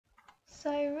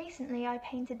So recently I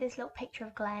painted this little picture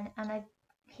of Glenn, and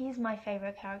he's my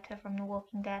favourite character from The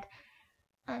Walking Dead,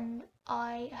 and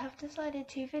I have decided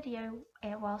to video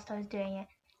it whilst I was doing it,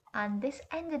 and this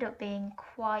ended up being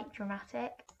quite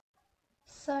dramatic.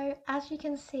 So as you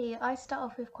can see, I start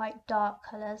off with quite dark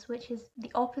colours, which is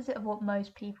the opposite of what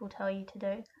most people tell you to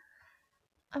do.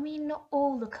 I mean, not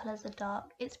all the colours are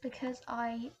dark, it's because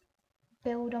I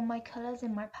build on my colours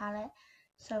in my palette.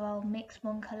 So I'll mix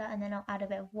one colour and then I'll add a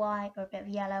bit of white or a bit of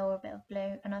yellow or a bit of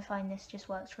blue, and I find this just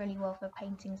works really well for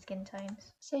painting skin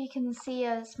tones. So you can see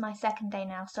it's my second day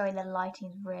now. Sorry, the lighting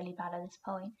is really bad at this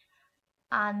point.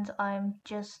 And I'm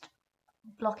just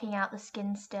blocking out the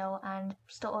skin still and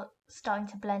starting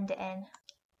to blend it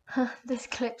in. This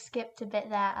clip skipped a bit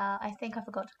there. I think I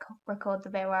forgot to record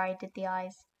the bit where I did the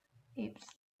eyes. Oops.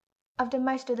 I've done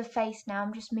most of the face now.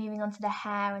 I'm just moving on to the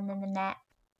hair and then the neck.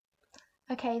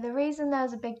 Okay, the reason there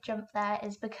was a big jump there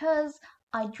is because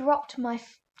I dropped my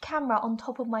camera on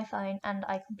top of my phone and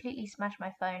I completely smashed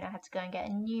my phone. I had to go and get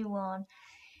a new one.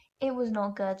 It was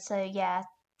not good, so yeah,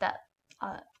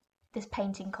 this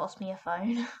painting cost me a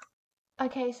phone.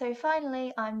 Okay, so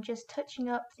finally I'm just touching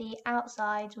up the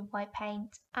outsides with white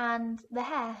paint and the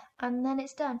hair, and then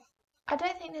it's done. I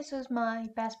don't think this was my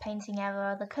best painting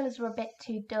ever. The colours were a bit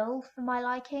too dull for my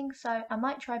liking, so I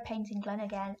might try painting Glenn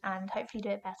again and hopefully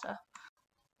do it better.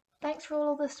 Thanks for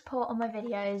all the support on my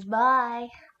videos. Bye!